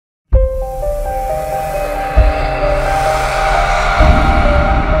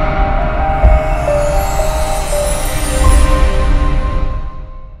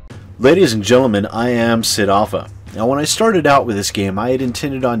Ladies and gentlemen, I am SidAlpha. Now, when I started out with this game, I had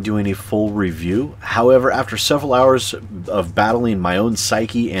intended on doing a full review. However, after several hours of battling my own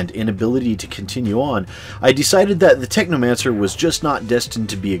psyche and inability to continue on, I decided that the Technomancer was just not destined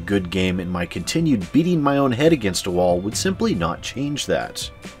to be a good game, and my continued beating my own head against a wall would simply not change that.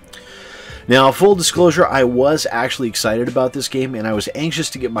 Now, full disclosure, I was actually excited about this game and I was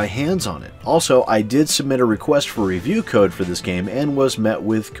anxious to get my hands on it. Also, I did submit a request for review code for this game and was met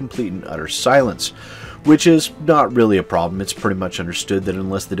with complete and utter silence, which is not really a problem. It's pretty much understood that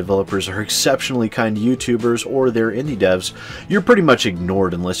unless the developers are exceptionally kind YouTubers or they're indie devs, you're pretty much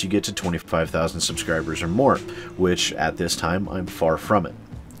ignored unless you get to 25,000 subscribers or more, which at this time I'm far from it.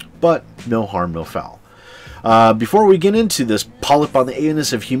 But no harm, no foul. Before we get into this polyp on the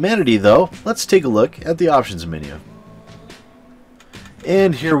anus of humanity, though, let's take a look at the options menu.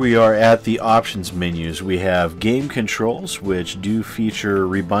 And here we are at the options menus. We have game controls, which do feature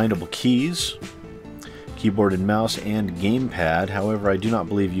rebindable keys, keyboard and mouse, and gamepad. However, I do not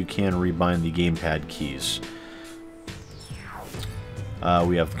believe you can rebind the gamepad keys.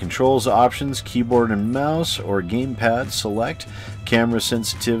 We have the controls options, keyboard and mouse, or gamepad select, camera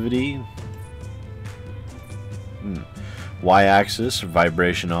sensitivity, Y-axis,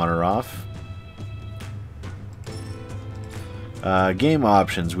 vibration on or off. Game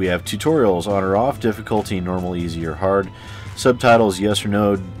options, we have tutorials on or off, difficulty normal, easy, or hard, subtitles yes or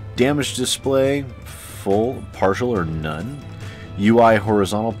no, damage display, full, partial, or none, UI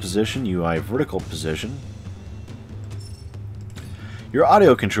horizontal position, UI vertical position. Your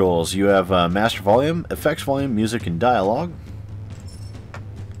audio controls, you have master volume, effects volume, music, and dialogue.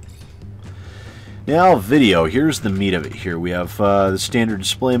 Now, video. Here's the meat of it here. We have the standard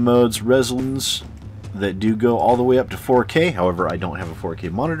display modes, resolutions that do go all the way up to 4K. However, I don't have a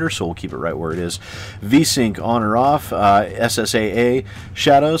 4K monitor, so we'll keep it right where it is. VSync on or off, SSAA,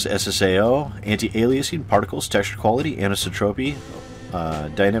 shadows, SSAO, anti-aliasing, particles, texture quality, anisotropy,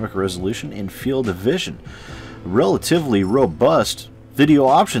 dynamic resolution, and field of vision. Relatively robust video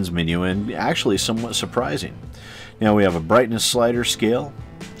options menu, and actually somewhat surprising. Now we have a brightness slider scale,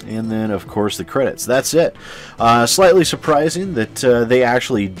 and then of course the credits. That's it. Slightly surprising that they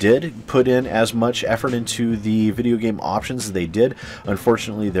actually did put in as much effort into the video game options as they did.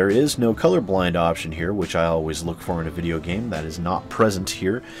 Unfortunately, there is no colorblind option here, which I always look for in a video game. That is not present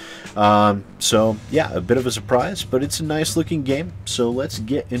here. So yeah, a bit of a surprise, but it's a nice looking game. So let's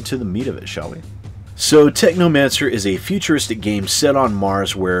get into the meat of it, shall we? So, Technomancer is a futuristic game set on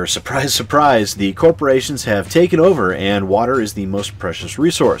Mars where, surprise, surprise, the corporations have taken over and water is the most precious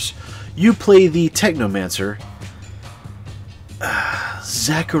resource. You play the Technomancer,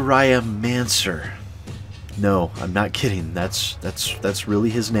 Zachariah Mancer. No, I'm not kidding. That's really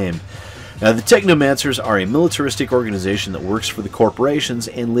his name. Now, the Technomancers are a militaristic organization that works for the corporations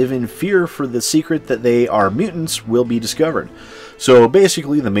and live in fear for the secret that they are mutants will be discovered. So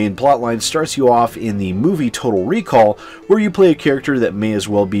basically, the main plotline starts you off in the movie Total Recall, where you play a character that may as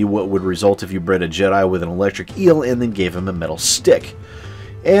well be what would result if you bred a Jedi with an electric eel and then gave him a metal stick.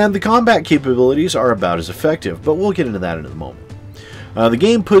 And the combat capabilities are about as effective, but we'll get into that in a moment. The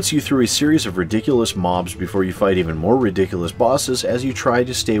game puts you through a series of ridiculous mobs before you fight even more ridiculous bosses as you try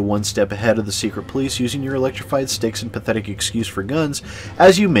to stay one step ahead of the secret police using your electrified sticks and pathetic excuse for guns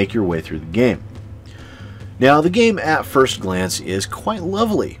as you make your way through the game. Now, the game at first glance is quite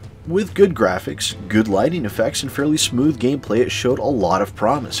lovely. With good graphics, good lighting effects, and fairly smooth gameplay, it showed a lot of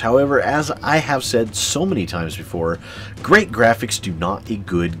promise. However, as I have said so many times before, great graphics do not a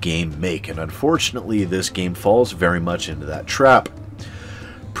good game make, and unfortunately this game falls very much into that trap.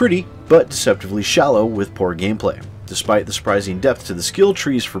 Pretty, but deceptively shallow with poor gameplay. Despite the surprising depth to the skill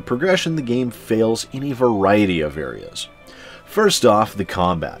trees for progression, the game fails in a variety of areas. First off, the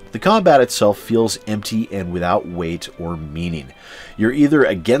combat. The combat itself feels empty and without weight or meaning. You're either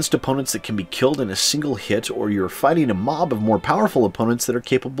against opponents that can be killed in a single hit, or you're fighting a mob of more powerful opponents that are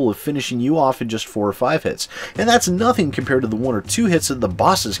capable of finishing you off in just 4 or 5 hits. And that's nothing compared to the 1 or 2 hits that the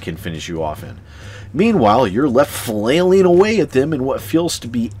bosses can finish you off in. Meanwhile, you're left flailing away at them in what feels to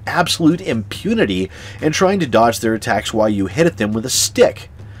be absolute impunity and trying to dodge their attacks while you hit at them with a stick.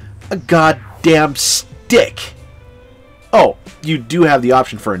 A goddamn stick! Oh, you do have the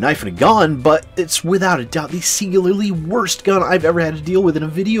option for a knife and a gun, but it's without a doubt the singularly worst gun I've ever had to deal with in a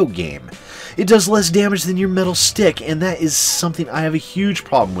video game. It does less damage than your metal stick, and that is something I have a huge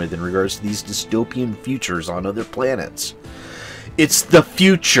problem with in regards to these dystopian futures on other planets. It's the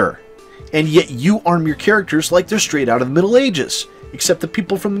future, and yet you arm your characters like they're straight out of the Middle Ages, except the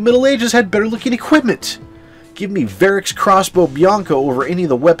people from the Middle Ages had better looking equipment. Give me Varric's crossbow Bianco over any of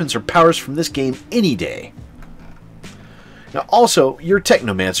the weapons or powers from this game any day. Now also, your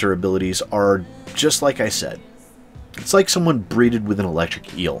Technomancer abilities are just like I said. It's like someone breeded with an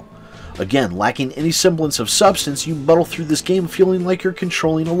electric eel. Again, lacking any semblance of substance, you muddle through this game feeling like you're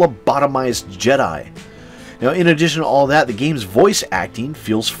controlling a lobotomized Jedi. Now, in addition to all that, the game's voice acting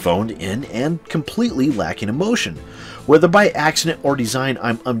feels phoned in and completely lacking emotion. Whether by accident or design,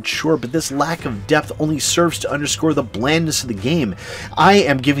 I'm unsure, but this lack of depth only serves to underscore the blandness of the game. I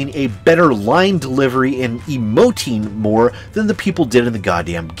am giving a better line delivery and emoting more than the people did in the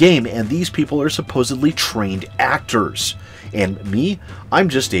goddamn game, and these people are supposedly trained actors. And me, I'm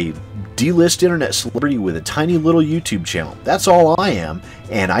just a D-list internet celebrity with a tiny little YouTube channel. That's all I am,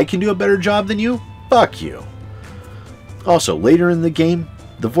 and I can do a better job than you? Fuck you. Also, later in the game,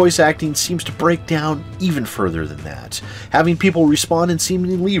 the voice acting seems to break down even further than that, having people respond in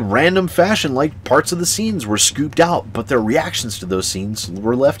seemingly random fashion like parts of the scenes were scooped out, but their reactions to those scenes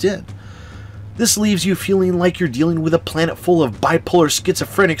were left in. This leaves you feeling like you're dealing with a planet full of bipolar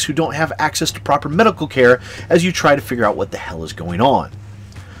schizophrenics who don't have access to proper medical care as you try to figure out what the hell is going on.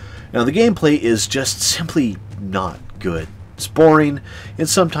 Now, the gameplay is just simply not good. It's boring and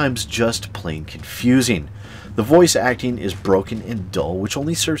sometimes just plain confusing. The voice acting is broken and dull, which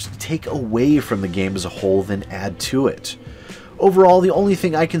only serves to take away from the game as a whole than add to it. Overall, the only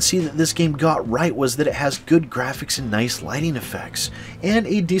thing I can see that this game got right was that it has good graphics and nice lighting effects, and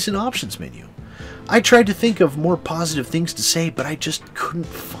a decent options menu. I tried to think of more positive things to say, but I just couldn't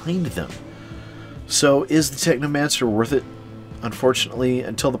find them. So, is the Technomancer worth it? Unfortunately,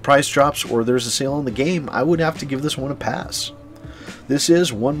 until the price drops or there's a sale on the game, I would have to give this one a pass. This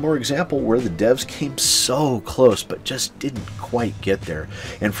is one more example where the devs came so close but just didn't quite get there.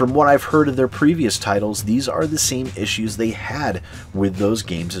 And from what I've heard of their previous titles, these are the same issues they had with those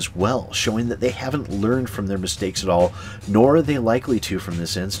games as well, showing that they haven't learned from their mistakes at all, nor are they likely to from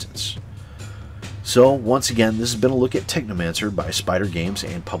this instance. So, once again, this has been a look at Technomancer by Spider Games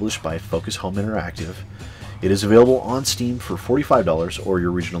and published by Focus Home Interactive. It is available on Steam for $45 or your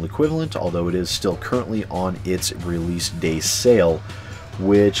regional equivalent, although it is still currently on its release day sale,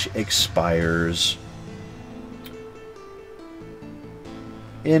 which expires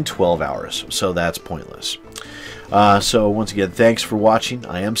in 12 hours, so that's pointless. So once again, thanks for watching.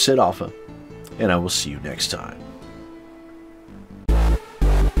 I am SidAlpha, and I will see you next time.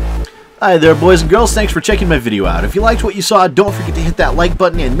 Hi there, boys and girls. Thanks for checking my video out. If you liked what you saw, don't forget to hit that like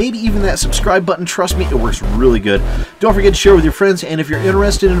button and maybe even that subscribe button. Trust me, it works really good. Don't forget to share with your friends, and if you're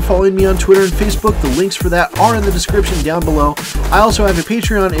interested in following me on Twitter and Facebook, the links for that are in the description down below. I also have a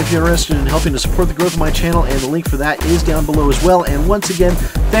Patreon if you're interested in helping to support the growth of my channel, and the link for that is down below as well. And once again,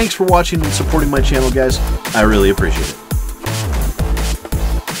 thanks for watching and supporting my channel, guys. I really appreciate it.